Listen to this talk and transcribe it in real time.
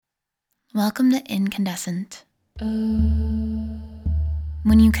Welcome to Incandescent. When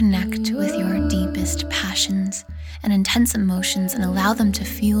you connect with your deepest passions and intense emotions and allow them to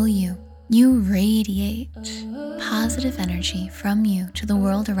fuel you, you radiate positive energy from you to the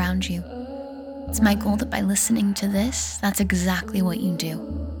world around you. It's my goal that by listening to this, that's exactly what you do.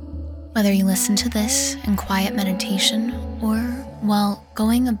 Whether you listen to this in quiet meditation or while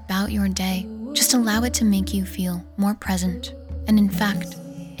going about your day, just allow it to make you feel more present and, in fact,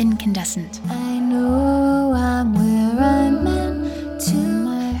 incandescent. I know I'm where I'm meant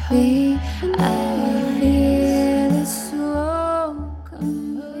to be. I feel it's so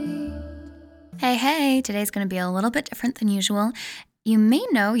complete. Hey, today's going to be a little bit different than usual. You may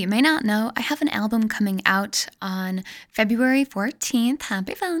know, you may not know, I have an album coming out on February 14th.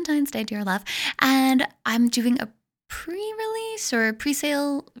 Happy Valentine's Day, dear love. And I'm doing a pre-release or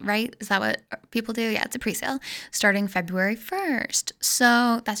pre-sale, right? Is that what people do? Yeah, it's a pre-sale starting February 1st.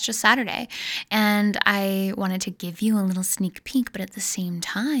 So that's just Saturday. And I wanted to give you a little sneak peek, but at the same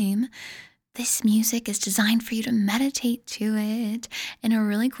time, this music is designed for you to meditate to it in a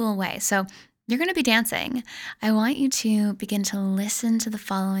really cool way. So you're going to be dancing. I want you to begin to listen to the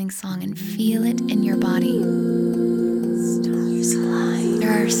following song and feel it in your body. Stars align.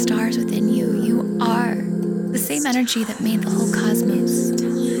 There are stars within you. You are the same energy that made the whole cosmos.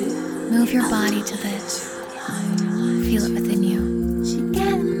 Move your body to this. Feel it within you. She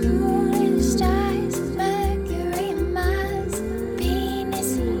got the moon and the stars, Mercury and Mars,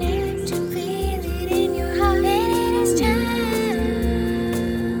 Venus and Neptune. Feel it in your heart. And it is time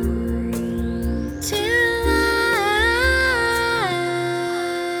to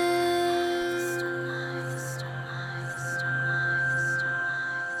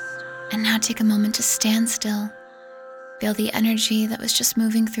And now take a moment to stand still. Feel the energy that was just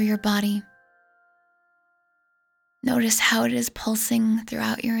moving through your body. Notice how it is pulsing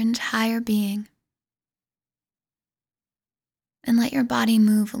throughout your entire being. And let your body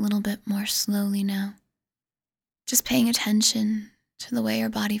move a little bit more slowly now. Just paying attention to the way your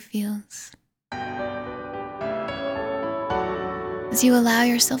body feels. As you allow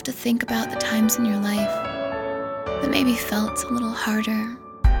yourself to think about the times in your life that maybe felt a little harder,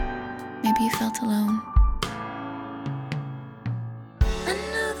 maybe you felt alone. I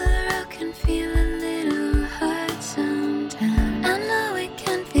know the road can feel a little hard sometimes. I know it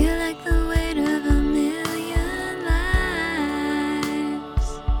can feel like the weight of a million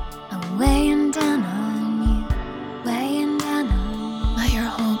lives are weighing down on you, weighing down on Let your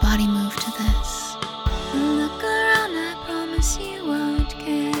whole body move to this. you. Look around, I promise you won't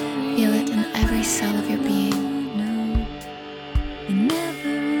carry. Feel it in every cell of your being. No, you're never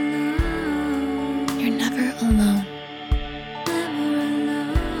alone. You're never alone. Never alone.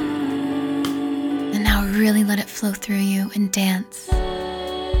 And now really let it flow through you and dance. Angels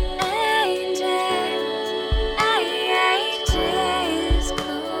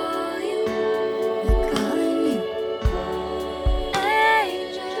call you. They're calling you.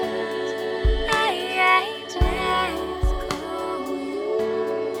 Angels call you.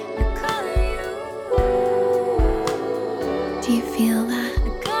 They're calling you. Do you feel that?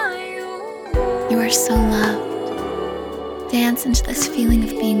 They're calling you. You are so loved. Dance into this feeling of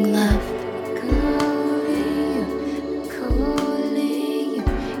being loved.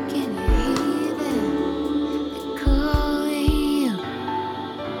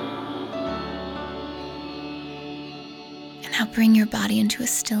 And now bring your body into a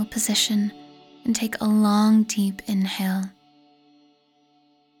still position and take a long, deep inhale.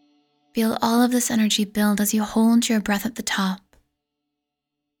 Feel all of this energy build as you hold your breath at the top.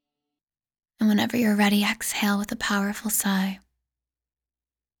 And whenever you're ready, exhale with a powerful sigh.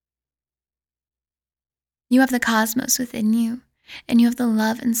 You have the cosmos within you, and you have the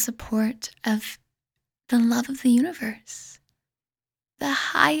love and support of the love of the universe. The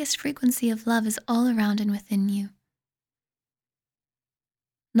highest frequency of love is all around and within you.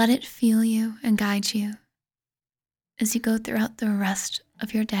 Let it fuel you and guide you as you go throughout the rest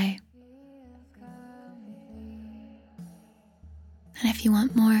of your day. And if you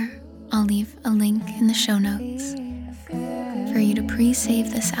want more, I'll leave a link in the show notes for you to pre-save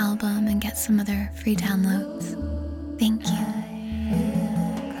this album and get some other free downloads. Thank you.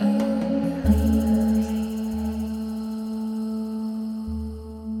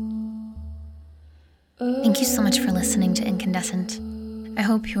 Thank you so much for listening to Incandescent. I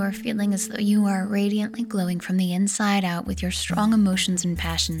hope you're feeling as though you are radiantly glowing from the inside out with your strong emotions and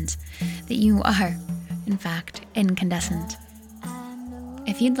passions, that you are, in fact, incandescent.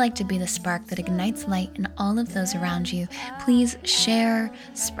 If you'd like to be the spark that ignites light in all of those around you, please share,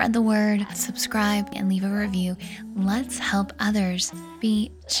 spread the word, subscribe, and leave a review. Let's help others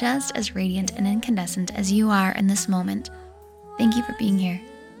be just as radiant and incandescent as you are in this moment. Thank you for being here.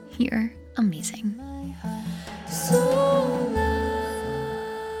 You're amazing.